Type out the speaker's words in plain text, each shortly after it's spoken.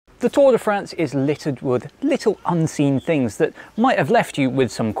The Tour de France is littered with little unseen things that might have left you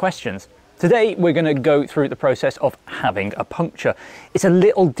with some questions. Today we're going to go through the process of having a puncture. It's a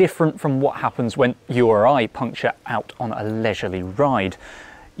little different from what happens when you or I puncture out on a leisurely ride.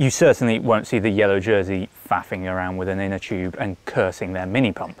 You certainly won't see the yellow jersey faffing around with an inner tube and cursing their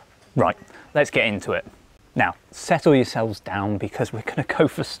mini pump. Right, let's get into it. Now, settle yourselves down because we're going to go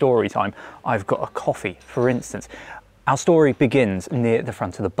for story time. I've got a coffee, for instance. Our story begins near the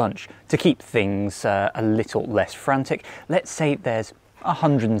front of the bunch. To keep things a little less frantic, let's say there's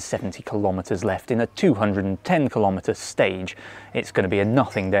 170 kilometres left in a 210 kilometre stage. It's going to be a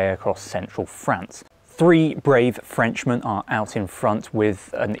nothing day across central France. Three brave Frenchmen are out in front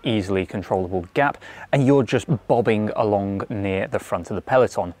with an easily controllable gap, and you're just bobbing along near the front of the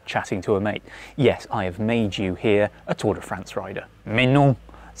peloton, chatting to a mate. Yes, I have made you here a Tour de France rider. Mais non!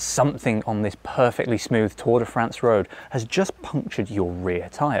 Something on this perfectly smooth Tour de France road has just punctured your rear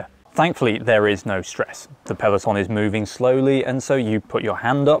tyre. Thankfully, there is no stress. The peloton is moving slowly, and so you put your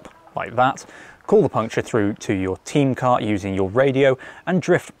hand up, like that, call the puncture through to your team car using your radio, and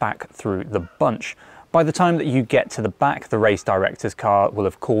drift back through the bunch. By the time that you get to the back, the race director's car will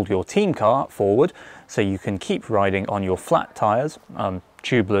have called your team car forward, so you can keep riding on your flat tyres.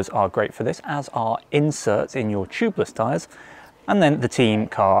 Tubeless are great for this, as are inserts in your tubeless tyres. And then the team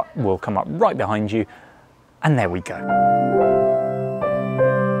car will come up right behind you, and there we go.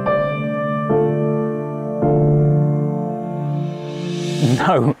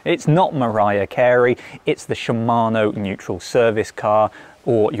 No, it's not Mariah Carey, it's the Shimano neutral service car,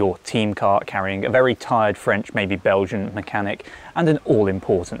 or your team car carrying a very tired French, maybe Belgian mechanic, and an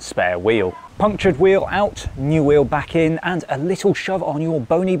all-important spare wheel. Punctured wheel out, new wheel back in, and a little shove on your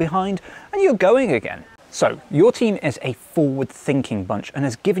bony behind, and you're going again. So, your team is a forward-thinking bunch and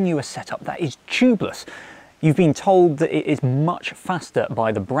has given you a setup that is tubeless. You've been told that it is much faster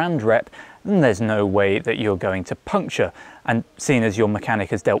by the brand rep, and there's no way that you're going to puncture. And seeing as your mechanic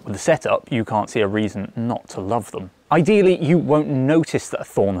has dealt with the setup, you can't see a reason not to love them. Ideally, you won't notice that a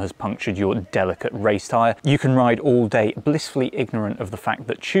thorn has punctured your delicate race tyre. You can ride all day blissfully ignorant of the fact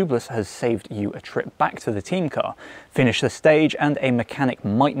that tubeless has saved you a trip back to the team car. Finish the stage and a mechanic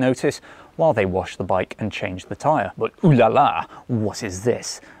might notice while they wash the bike and change the tyre. But ooh la la, what is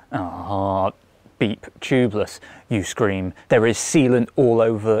this? Ah, beep, tubeless, you scream. There is sealant all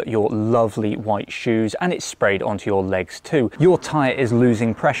over your lovely white shoes, and it's sprayed onto your legs too. Your tyre is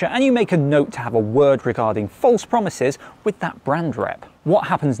losing pressure, and you make a note to have a word regarding false promises with that brand rep. What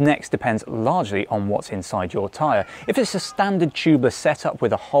happens next depends largely on what's inside your tyre. If it's a standard tubeless setup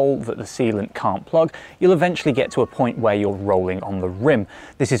with a hole that the sealant can't plug, you'll eventually get to a point where you're rolling on the rim.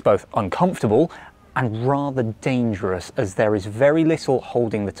 This is both uncomfortable and rather dangerous, as there is very little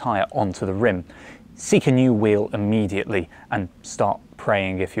holding the tyre onto the rim. Seek a new wheel immediately and start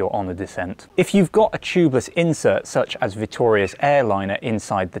praying if you're on a descent. If you've got a tubeless insert such as Vittoria's airliner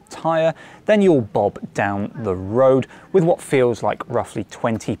inside the tyre, then you'll bob down the road with what feels like roughly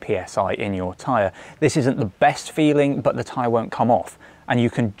 20 psi in your tyre. This isn't the best feeling, but the tyre won't come off, and you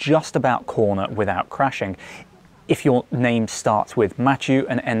can just about corner without crashing. If your name starts with Mathieu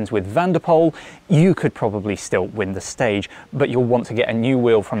and ends with Van der Poel, you could probably still win the stage, but you'll want to get a new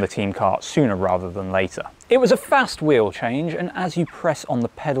wheel from the team car sooner rather than later. It was a fast wheel change, and as you press on the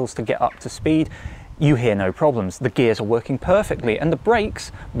pedals to get up to speed, you hear no problems. The gears are working perfectly, and the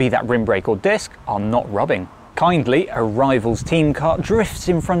brakes, be that rim brake or disc, are not rubbing. Kindly, a rival's team car drifts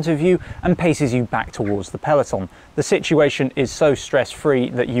in front of you and paces you back towards the peloton. The situation is so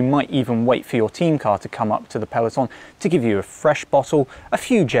stress-free that you might even wait for your team car to come up to the peloton to give you a fresh bottle, a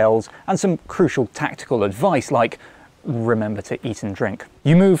few gels, and some crucial tactical advice like remember to eat and drink.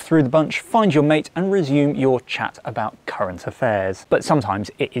 You move through the bunch, find your mate, and resume your chat about current affairs. But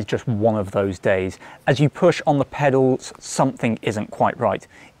sometimes it is just one of those days. As you push on the pedals, something isn't quite right.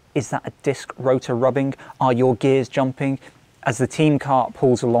 Is that a disc rotor rubbing? Are your gears jumping? As the team car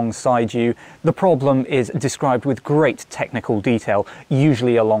pulls alongside you, the problem is described with great technical detail,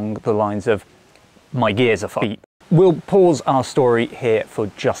 usually along the lines of, my gears are beep. We'll pause our story here for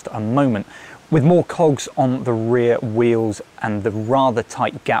just a moment. With more cogs on the rear wheels and the rather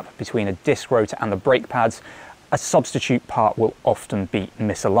tight gap between a disc rotor and the brake pads, a substitute part will often be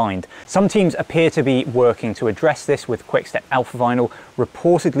misaligned. Some teams appear to be working to address this, with Quickstep Alpha Vinyl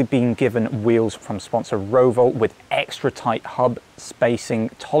reportedly being given wheels from sponsor Roval with extra tight hub spacing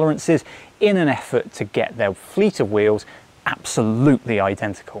tolerances in an effort to get their fleet of wheels absolutely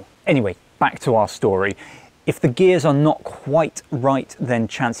identical. Anyway, back to our story. If the gears are not quite right, then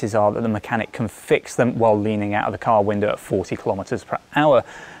chances are that the mechanic can fix them while leaning out of the car window at 40 kilometers per hour.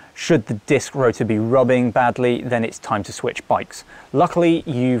 Should the disc rotor be rubbing badly, then it's time to switch bikes. Luckily,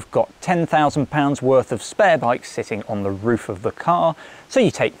 you've got £10,000 worth of spare bikes sitting on the roof of the car, so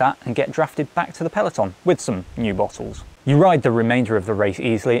you take that and get drafted back to the peloton with some new bottles. You ride the remainder of the race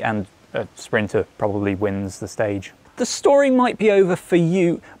easily, and a sprinter probably wins the stage. The story might be over for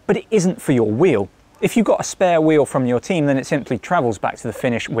you, but it isn't for your wheel. If you've got a spare wheel from your team, then it simply travels back to the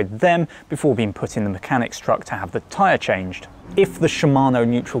finish with them before being put in the mechanic's truck to have the tyre changed. If the Shimano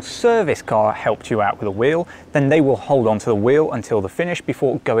neutral service car helped you out with a wheel, then they will hold onto the wheel until the finish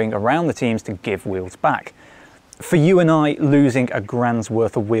before going around the teams to give wheels back. For you and I, losing a grand's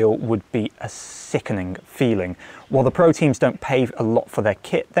worth of wheel would be a sickening feeling. While the pro teams don't pay a lot for their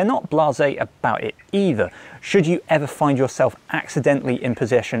kit, they're not blasé about it either. Should you ever find yourself accidentally in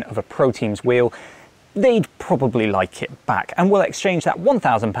possession of a pro team's wheel, they'd probably like it back, and will exchange that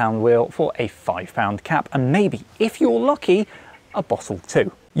 £1,000 wheel for a £5 cap, and maybe, if you're lucky, a bottle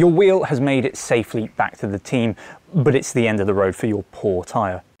too. Your wheel has made it safely back to the team, but it's the end of the road for your poor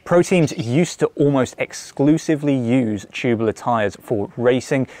tyre. Pro teams used to almost exclusively use tubular tyres for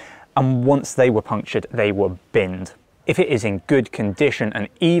racing, and once they were punctured, they were binned. If it is in good condition, and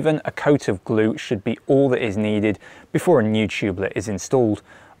even a coat of glue should be all that is needed before a new tubular is installed.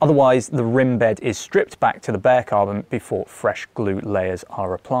 Otherwise, the rim bed is stripped back to the bare carbon before fresh glue layers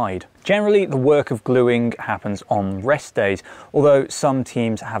are applied. Generally, the work of gluing happens on rest days, although some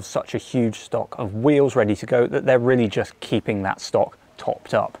teams have such a huge stock of wheels ready to go that they're really just keeping that stock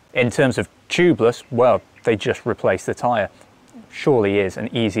topped up. In terms of tubeless, well, they just replace the tyre. Surely is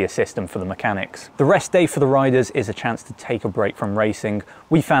an easier system for the mechanics. The rest day for the riders is a chance to take a break from racing.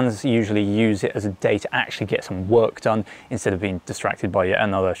 We fans usually use it as a day to actually get some work done instead of being distracted by yet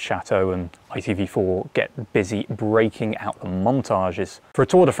another Chateau and ITV4 get busy breaking out the montages. For a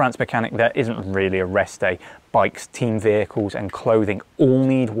Tour de France mechanic, there isn't really a rest day. Bikes, team vehicles and clothing all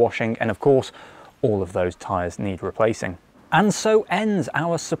need washing, and of course, all of those tyres need replacing. And so ends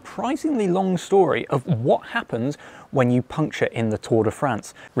our surprisingly long story of what happens when you puncture in the Tour de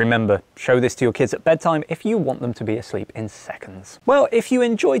France. Remember, show this to your kids at bedtime if you want them to be asleep in seconds. Well, if you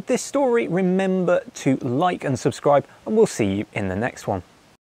enjoyed this story, remember to like and subscribe, and we'll see you in the next one.